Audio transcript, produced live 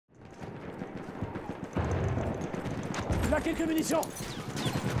Là, quelques munitions.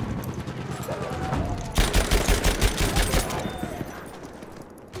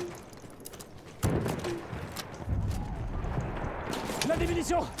 Là, des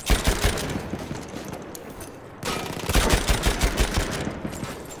munitions.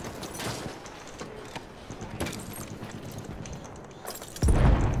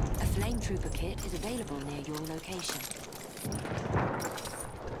 A flame trooper kit is available near your location.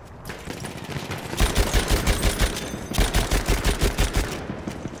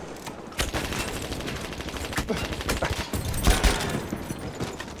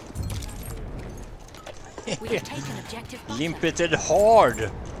 We have taken objective Butter. Limpeted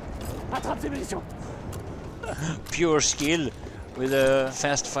hard. Attrape ces munitions. Pure skill with a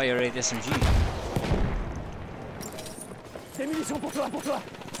fast fire rate SMG. Des munitions pour toi, pour toi.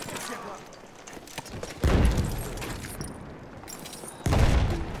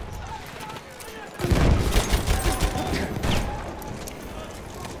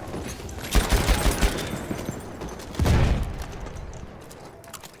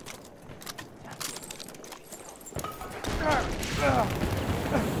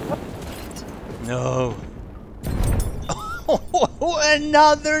 No. Oh,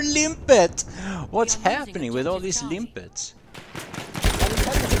 another limpet! What's happening with all these limpets?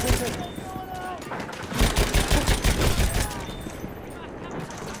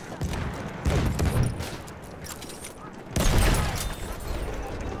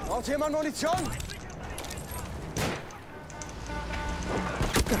 Braucht jemand Munition?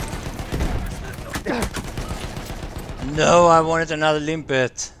 No, I wanted another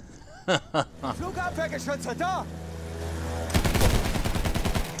limpet. Flugabwehrgeschütze da!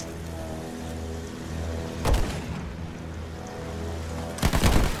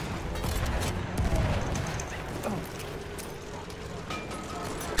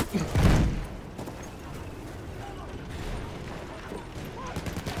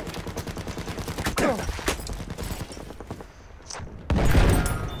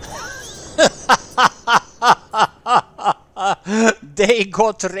 They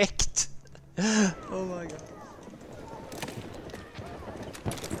got wrecked. Oh my god.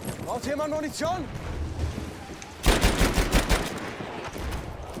 Braucht jemand Munition?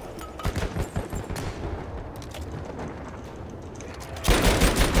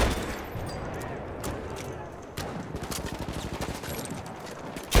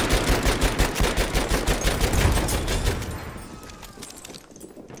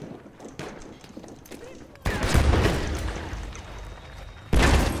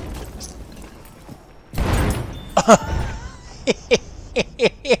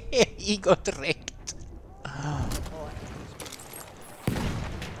 He got wrecked.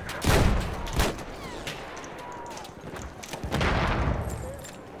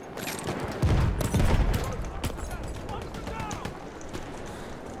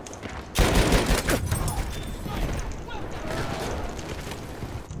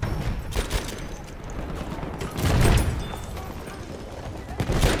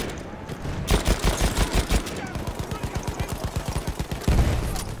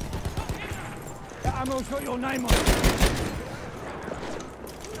 Ammo's got your name on it.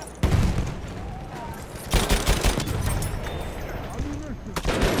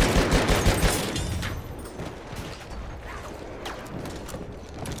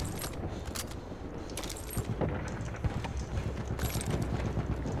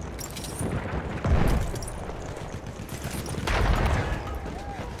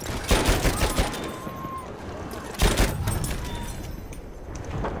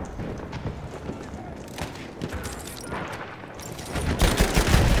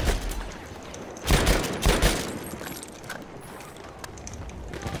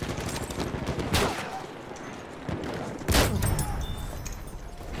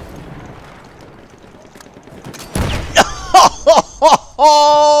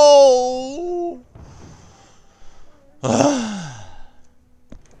 Oh!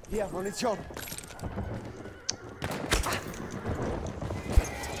 Hier, Munition.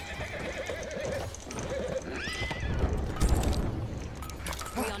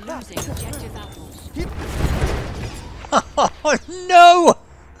 We are losing objective apples. Oh no!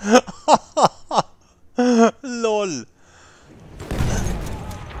 LOL.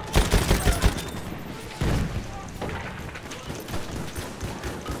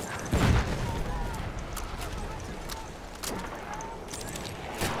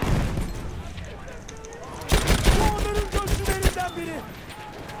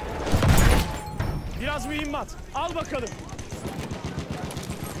 Biraz mühimmat. Al bakalım.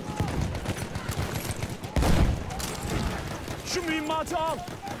 Şu mühimmatı al.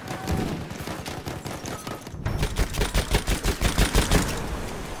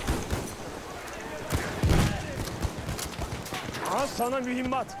 Sana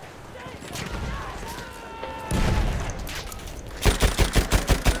mühimmat.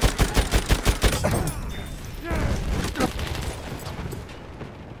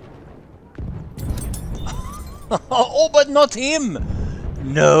 Oh, but not him!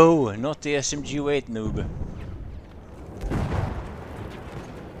 No, not the SMG-8 noob.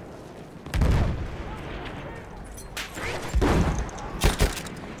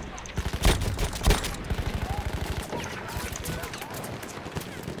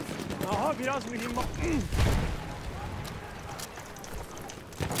 Aha biraz mühimmat.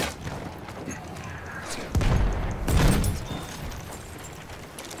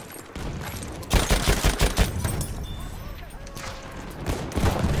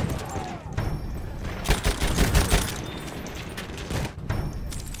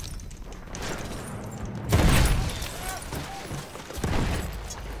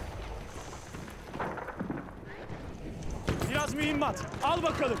 Biraz mühimmat. Al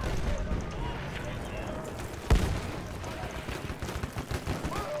bakalım.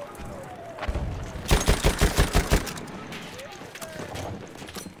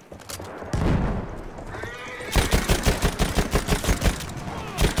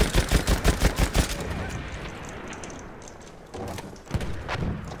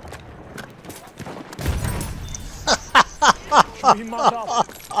 Şu mühimmatı al.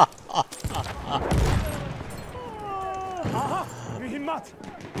 Aha, mühimmat.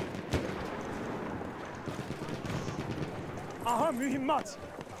 Aha, mühimmat.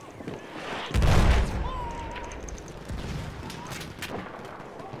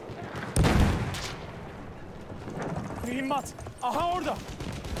 Mühimmat. Aha orada.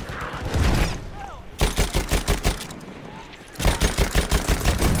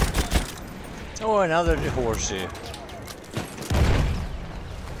 Oh, another Geforce.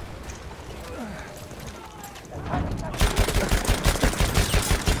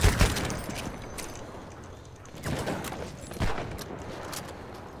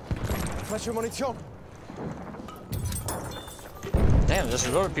 Frische Munition. Damn, there's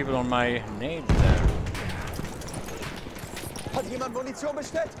a lot of people on my nade there. Hat jemand Munition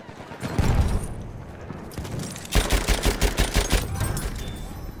bestellt?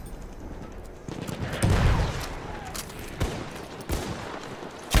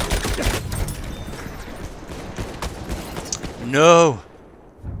 No!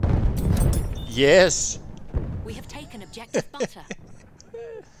 Yes! We have taken objective butter.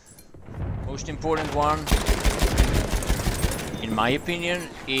 Most important one, in my opinion,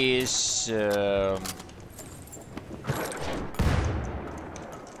 is the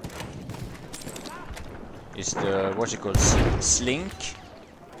what's it called, slink.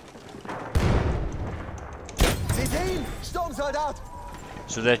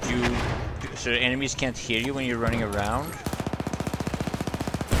 So that so enemies can't hear you when you're running around.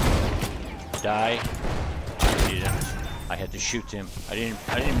 Die. I didn't. I had to shoot him. I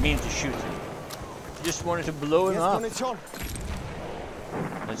didn't mean to shoot him. I just wanted to blow him up.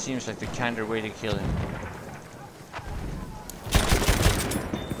 That seems like the kinder way to kill him.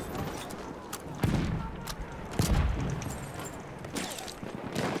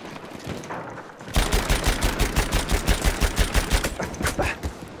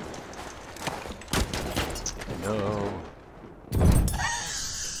 No.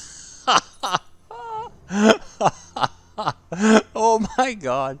 Oh my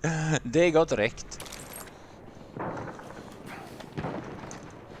god, they got wrecked.